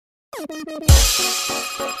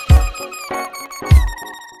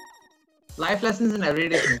Life lessons in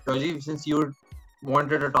everyday things. Rajiv, since you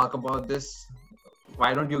wanted to talk about this,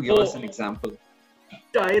 why don't you give us an example?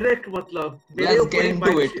 Direct matlab. Let's get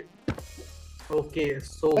into it. Okay,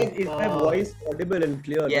 so Is my voice audible and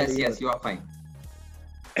clear? Yes, you are fine.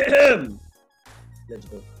 Let's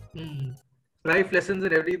go. Life lessons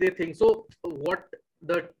and everyday things. So what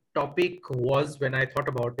the topic was when I thought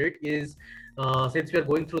about it is, since we are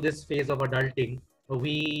going through this phase of adulting,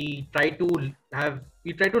 we try to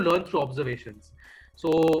learn through observations.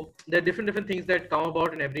 So there are different things that come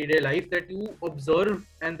about in everyday life that you observe,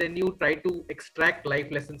 and then you try to extract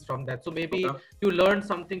life lessons from that. So maybe you learn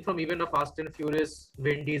something from even a Fast and Furious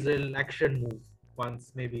Vin Diesel action move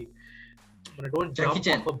once, maybe. Don't Jackie jump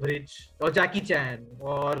Chan. off a bridge, or Jackie Chan,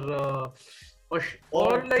 or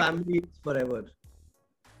like, family is forever.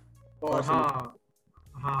 or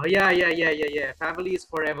yeah. Family is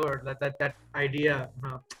forever. That idea.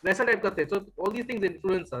 That's type of thing. So all these things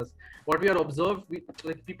influence us. What we are observed,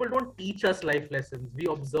 like, people don't teach us life lessons. We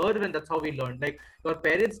observe, and that's how we learn. Like, your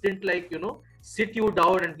parents didn't, like, sit you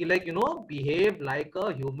down and be like, behave like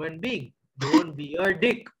a human being. Don't be a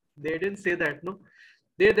dick. They didn't say that. No,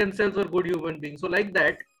 they themselves were good human beings. So like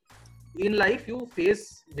that, in life you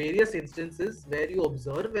face various instances where you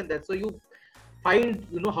observe, and that's how you find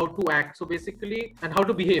how to act, so basically, and how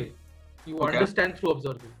to behave. You understand through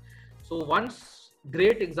observing. So one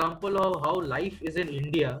great example of how life is in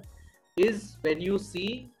India is when you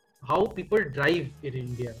see how people drive in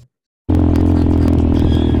India.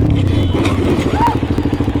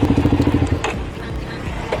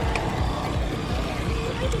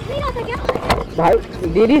 भाई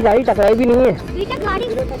दीदी गाड़ी टकराई भी नहीं है। गाड़ी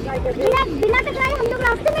बिना टकराए हम लोग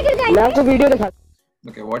रास्ते में गिर जाएंगे। मैं आपको वीडियो दिखा।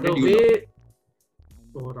 Okay, what did you know?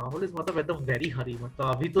 तो राहुल इस मतलब एकदम वेरी हरी, मतलब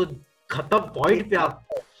अभी तो खत्म पॉइंट पे आप।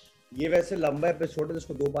 ये वैसे लंबा एपिसोड है,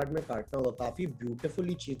 जिसको 2 पार्ट में काटना होगा। काफी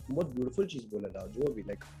ब्यूटीफुली चीज, बहुत ब्यूटीफुल चीज बोला था जो भी,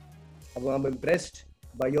 लाइक अब I am impressed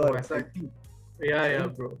by your या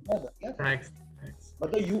ब्रो, थैंक्स।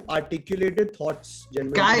 मतलब you articulated thoughts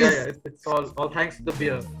genuinely. Guys, it's all thanks to the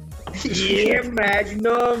beer. Yeah,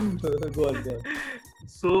 Magnum. Go on.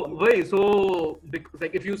 So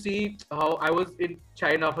like, if you see how I was in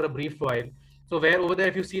China for a brief while, so where over there,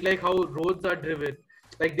 if you see like how roads are driven,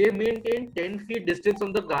 like they maintain 10 feet distance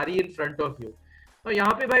on the gari in front of you. तो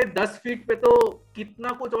यहाँ पे भाई 10 feet पे तो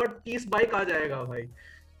कितना कुछ और 30 bike आ जाएगा भाई.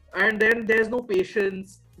 And then there's no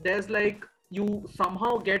patience. There's like, you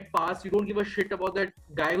somehow get past, you don't give a shit about that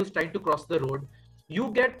guy who's trying to cross the road. You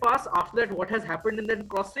get past, after that what has happened in that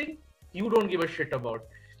crossing, you don't give a shit about.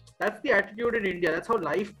 That's the attitude in India. That's how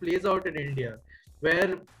life plays out in India,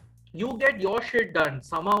 where you get your shit done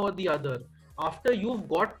somehow or the other. After you've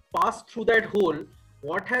got passed through that hole,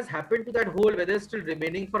 what has happened to that hole, whether it's still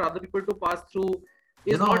remaining for other people to pass through,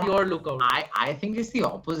 is not your lookout. I think it's the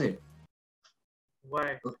opposite.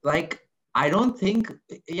 Why? Like, I don't think,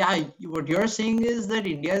 what you're saying is that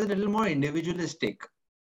India is a little more individualistic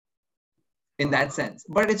in that sense,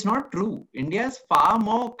 but it's not true. India is far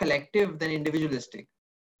more collective than individualistic.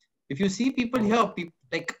 If you see people here,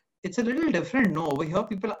 like, it's a little different. No, over here,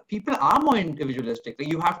 people are more individualistic. Like,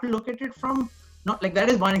 you have to look at it from, not like, that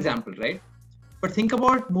is one example, right? But think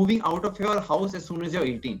about moving out of your house as soon as you're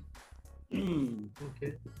 18.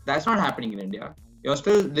 Okay. That's not happening in India. You're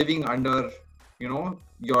still living under,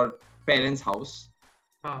 your parents' house.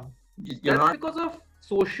 That's because of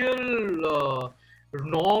social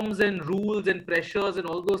norms and rules and pressures and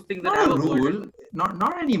all those things. Not a rule.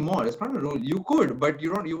 Not anymore. It's not a rule. You could, but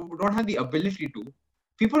you don't have the ability to.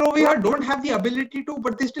 People over here don't have the ability to,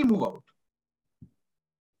 but they still move out.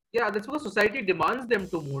 Yeah, that's because society demands them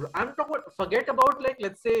to move. I'm talking about, forget about, like,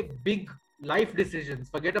 let's say, big life decisions.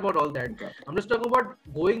 Forget about all that. Okay. I'm just talking about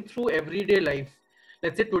going through everyday life.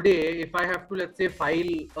 Let's say today, if I have to, let's say,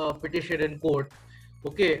 file a petition in court,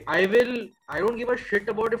 okay, I don't give a shit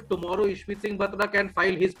about if tomorrow Ishmeet Singh Batra can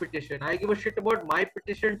file his petition. I give a shit about my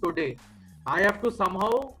petition today. I have to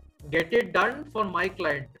somehow get it done for my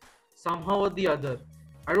client, somehow or the other.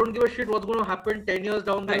 I don't give a shit what's going to happen 10 years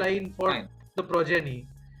down the line for the progeny.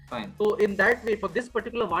 Fine. So in that way, for this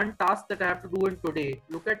particular one task that I have to do in today,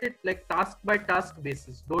 look at it like task by task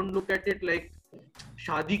basis. Don't look at it like,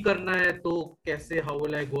 शादी करना है तो कैसे, how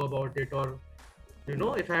will I go about it, or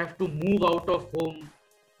if I have to move out of home.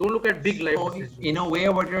 Don't look at big life decisions. In a way,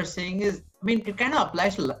 what you're saying is, I mean, it kind of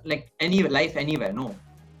applies to like any life anywhere. No,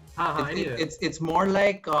 anywhere. It's more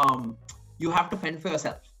like you have to fend for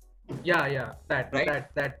yourself. Yeah, that right.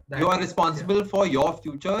 That you are responsible for your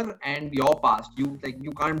future and your past. You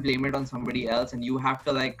can't blame it on somebody else, and you have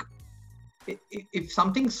to, like, if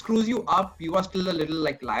something screws you up, you are still a little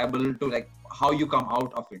like liable to like how you come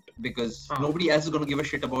out of it, because nobody else is going to give a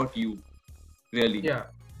shit about you, really. Yeah.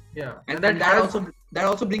 And that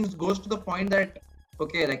also goes to the point that,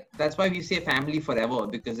 okay, like that's why we say family forever,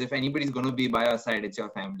 because if anybody's going to be by your side, it's your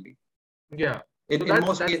family. Yeah. In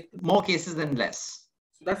more cases than less.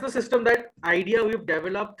 That's the system, that idea we've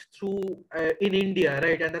developed through in India,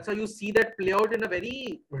 right? And that's how you see that play out in a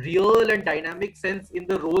very real and dynamic sense in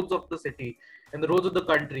the roads of the city and the roads of the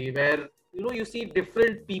country, where you see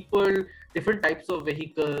different people, different types of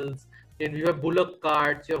vehicles, and you have bullock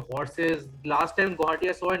carts, you have horses. Last time in Guwahati,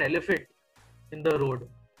 I saw an elephant in the road.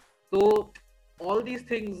 So all these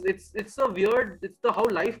things, it's the how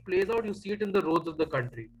life plays out. You see it in the roads of the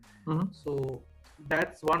country. Mm-hmm. So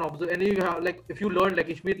that's one observation. And you have, like, if you learn, like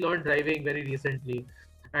Ishmeet learned driving very recently,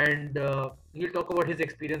 and he'll talk about his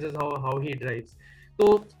experiences, how he drives.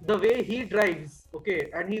 So the way he drives, okay,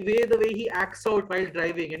 and the way he acts out while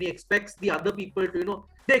driving, and he expects the other people to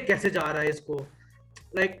देख कैसे जा रहा है इसको,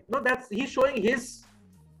 like, no, that's he's showing his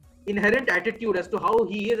inherent attitude as to how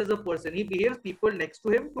he is as a person. He behaves people next to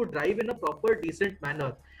him to drive in a proper, decent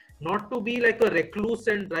manner, not to be like a recluse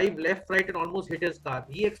and drive left, right, and almost hit his car.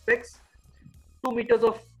 He expects 2 meters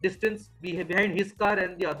of distance behind his car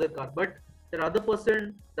and the other car, but the other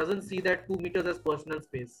person doesn't see that 2 meters as personal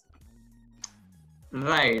space.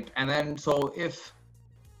 Right. And then, so if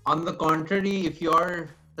on the contrary, if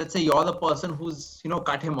let's say you're the person who's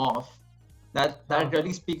cut him off, that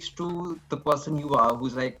really speaks to the person you are,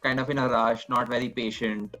 who's like kind of in a rush, not very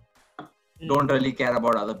patient, don't really care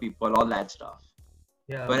about other people, all that stuff.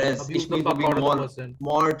 Yeah, whereas Ishmeet will be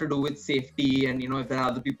more to do with safety, and if there are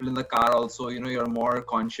other people in the car also, you're more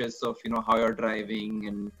conscious of how you're driving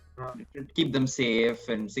and keep them safe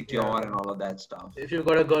and secure and all of that stuff. If you've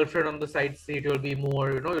got a girlfriend on the side seat, you'll be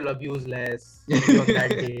more, you'll abuse less on that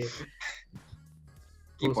day.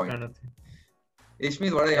 Key point. Kind of thing.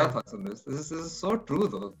 Ishmeet, what are your thoughts on this? This is so true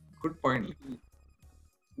though. Good point.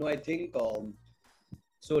 No, I think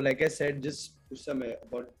so like I said just some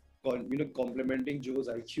about complementing Joe's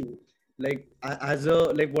IQ. Like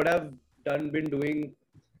what I've been doing,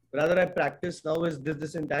 rather I practice now, is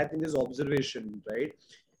this entire thing is observation, right?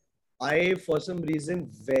 I, for some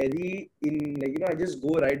reason, I just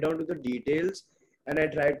go right down to the details, and I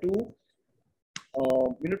try to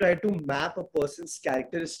map a person's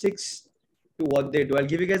characteristics to what they do. I'll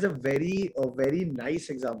give you guys a very nice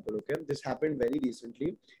example. Okay, this happened very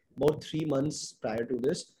recently, about 3 months prior to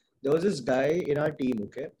this. There was this guy in our team.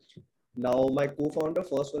 Okay, now my co-founder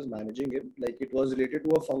first was managing him. Like, it was related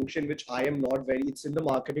to a function which I am not very. It's in the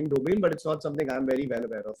marketing domain, but it's not something I'm very well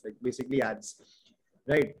aware of. Like, basically ads,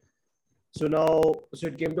 right? So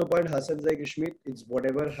it came to a point. Hassan's like, Ishmeet, it's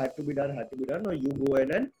whatever had to be done. Now you go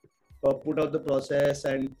in and put out the process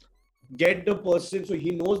and get the person, so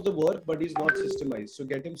he knows the work, but he's not systemized. So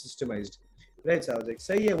get him systemized, right? So I was like,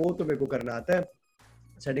 sahi hai, wo to meko karna aata hai.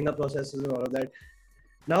 Setting up processes and all of that.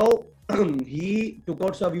 Now he took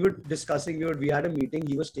out. So we were discussing. We had a meeting.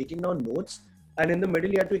 He was taking down notes, and in the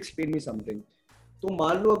middle he had to explain me something. So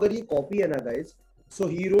मान लो अगर ये copy है ना, guys. So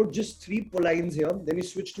he wrote just 3 lines here. Then he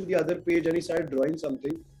switched to the other page and he started drawing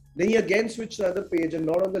something. Then he again switched to the other page, and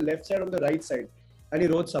not on the left side, on the right side. And he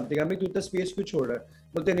wrote something. I mean, तू इतना space क्यों छोड़ रहा है?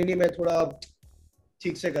 बोलते नहीं मैं थोड़ा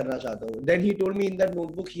ठीक से करना चाहता हूँ. Then he told me in that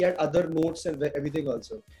notebook he had other notes and everything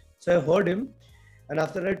also. So I heard him, and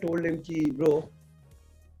after I told him कि bro,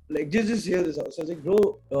 like just hear this out. So I was like,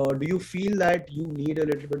 bro, do you feel that you need a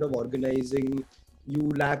little bit of organizing? You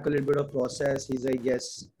lack a little bit of process? He's like,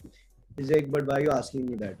 yes. He's like, but why are you asking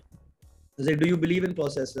me that? I was like, do you believe in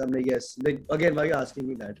processes? I'm like, yes. Like, again, why are you asking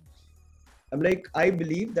me that? I'm like, I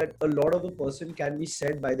believe that a lot of a person can be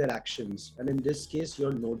said by their actions. And in this case,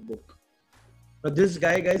 your notebook. But this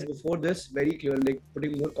guy, guys, before this, very clear, like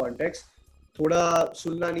putting more context, thoda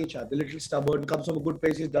sunna nahi chahte, little stubborn, comes from a good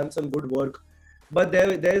place, he's done some good work. But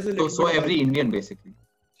there is a little so every Indian, basically.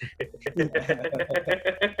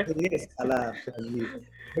 Yes,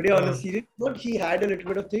 but yeah, on a serious note, he had a little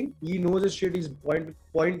bit of thing. He knows his shit. He's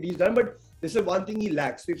point he's done, but this is one thing he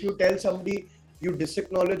lacks. So if you tell somebody, you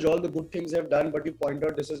disacknowledge all the good things they've done, but you point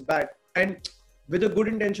out this is bad, and with a good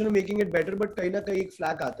intention of making it better, but kahin na kahin ek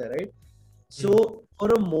flag aata hai, right? So for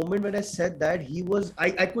a moment when I said that, he was,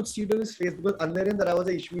 I could see it on his face, because under in that I was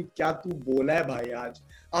like, Ishmeet, kya tu bola hai bhai aaj?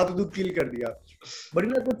 Aaj tu kill kar diya. But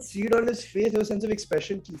I could see it on his face. There was a sense of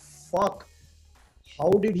expression ki fuck, how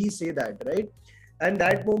did he say that, right? And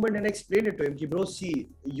that moment, and I explained it to him ki bro, see,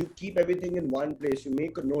 you keep everything in one place, you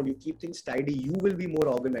make a note, you keep things tidy, you will be more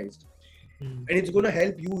organized. And it's going to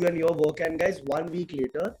help you and your work. And guys, 1 week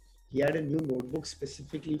later, he had a new notebook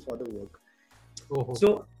specifically for the work.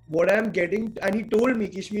 So what I'm getting, and he told me,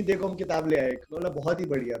 Kishmi, देखो हम किताब ले आए. बोला बहुत ही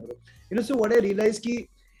बढ़िया bro. You know, so what I realized कि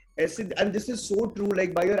ऐसे, and this is so true,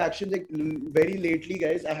 like by your actions, like very lately,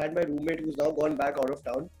 guys, I had my roommate who's now gone back out of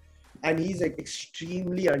town, and he's like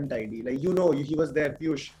extremely untidy. Like, you know, he was there,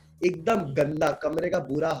 Piyush, एकदम गंदा, कमरे का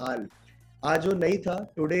बुरा हाल. आज वो नहीं था.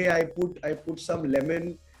 Today I put some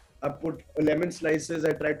lemon. I put lemon slices.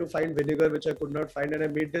 I tried to find vinegar, which I could not find, and I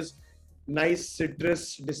made this nice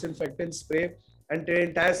citrus disinfectant spray. And the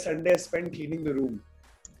entire Sunday I spent cleaning the room.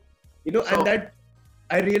 You know, and that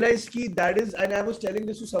I realized कि that is, and I was telling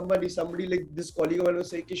this to somebody like this colleague of mine was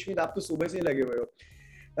saying, Kishmir, आप तो सुबह से ही लगे हुए हो.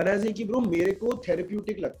 And I was like, bro, मेरे को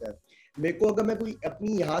therapeutic लगता है. मेरे को अगर मैं कोई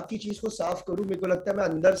अपनी यहाँ की चीज को साफ करूँ, मेरे को लगता है मैं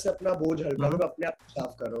अंदर से अपना बोझ हल्का करूँ, अपने आप को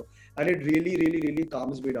साफ कर रहा हूँ. And it really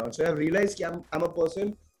calms me down. So I've realized कि I'm a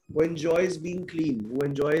person who enjoys being clean, who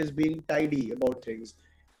enjoys being tidy about things.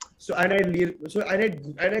 So and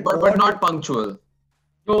I but not punctual.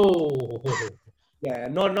 Oh. Yeah,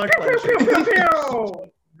 not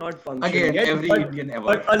punctual. Not punctual. Again, yet, every Indian ever.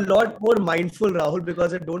 But a lot more mindful, Rahul,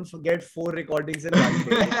 because I don't forget 4 recordings in one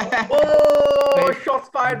day. Oh, shots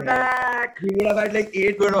fired back. We would have had like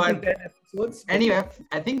 8 Good to one. 10 episodes. Anyway,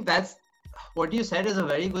 I think that's what you said is a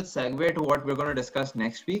very good segue to what we're going to discuss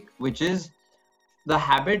next week, which is the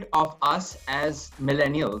habit of us as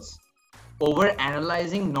millennials over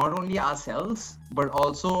analyzing not only ourselves but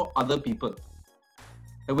also other people.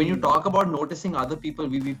 When you talk about noticing other people,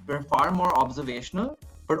 we're far more observational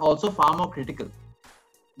but also far more critical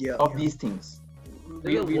of these things.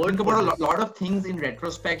 We think about a lot of things in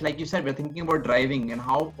retrospect. Like you said, we're thinking about driving and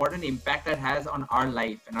what an impact that has on our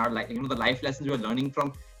life and the life lessons we're learning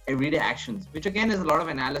from everyday actions, which again is a lot of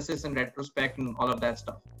analysis and retrospect and all of that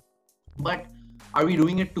stuff. But are we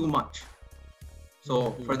doing it too much?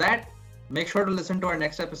 So for that, make sure to listen to our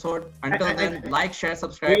next episode. Until then, like, share,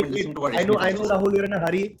 subscribe, and listen to our I know, Rahul, you're in a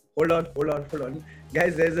hurry. Hold on.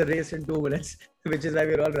 Guys, there's a race in 2 minutes, which is why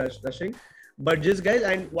we're all rushing. But just guys,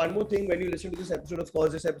 and one more thing, when you listen to this episode, of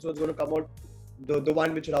course, this episode is going to come out, the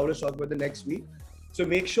one which Rahul is talking about the next week. So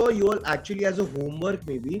make sure you all actually, as a homework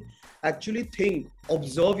maybe, actually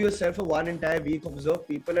observe yourself for one entire week, observe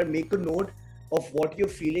people and make a note of what you're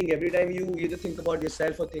feeling every time you either think about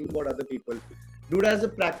yourself or think about other people. Do it as a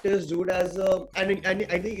practice, do it as a, and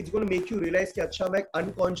I think it's going to make you realize that I'm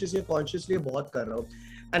unconsciously, consciously बहुत कर रहा हूँ.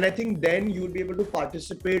 And I think then you'll be able to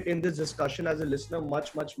participate in this discussion as a listener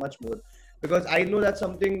much more. Because I know that's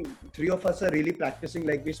something 3 of us are really practicing,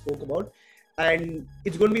 like we spoke about, and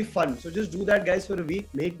it's going to be fun. So just do that, guys, for a week,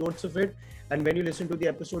 make notes of it. And when you listen to the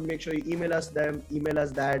episode, make sure you email us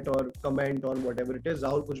that, or comment on whatever it is.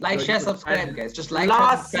 Rahul, like, share, subscribe, guys. Just like,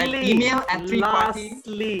 lastly, share, subscribe. Email at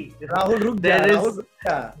 3FAATY. Rahul,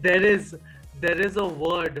 there is a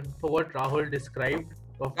word for what Rahul described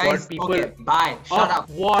of guys, what people. Okay, bye. Shut up.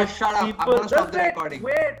 Just shut up. I'm gonna stop the recording.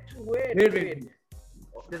 Wait.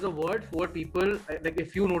 There's a word for what people, like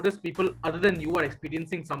if you notice people other than you are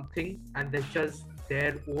experiencing something and there's just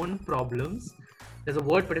their own problems, there's a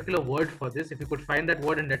particular word for this. If you could find that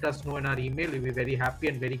word and let us know in our email, we'll be very happy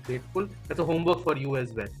and very grateful. That's a homework for you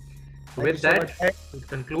as well. So with that, we'll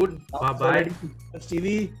conclude. Bye-bye.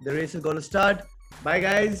 TV, the race is going to start. Bye,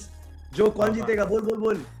 guys. Joe, kaun jeetega?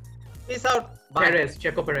 Bol. Peace out. Bye.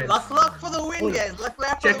 Checo Perez. Luck for the win, guys. Luck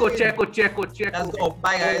for the win. Checo. Let's go.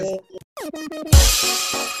 Bye, guys.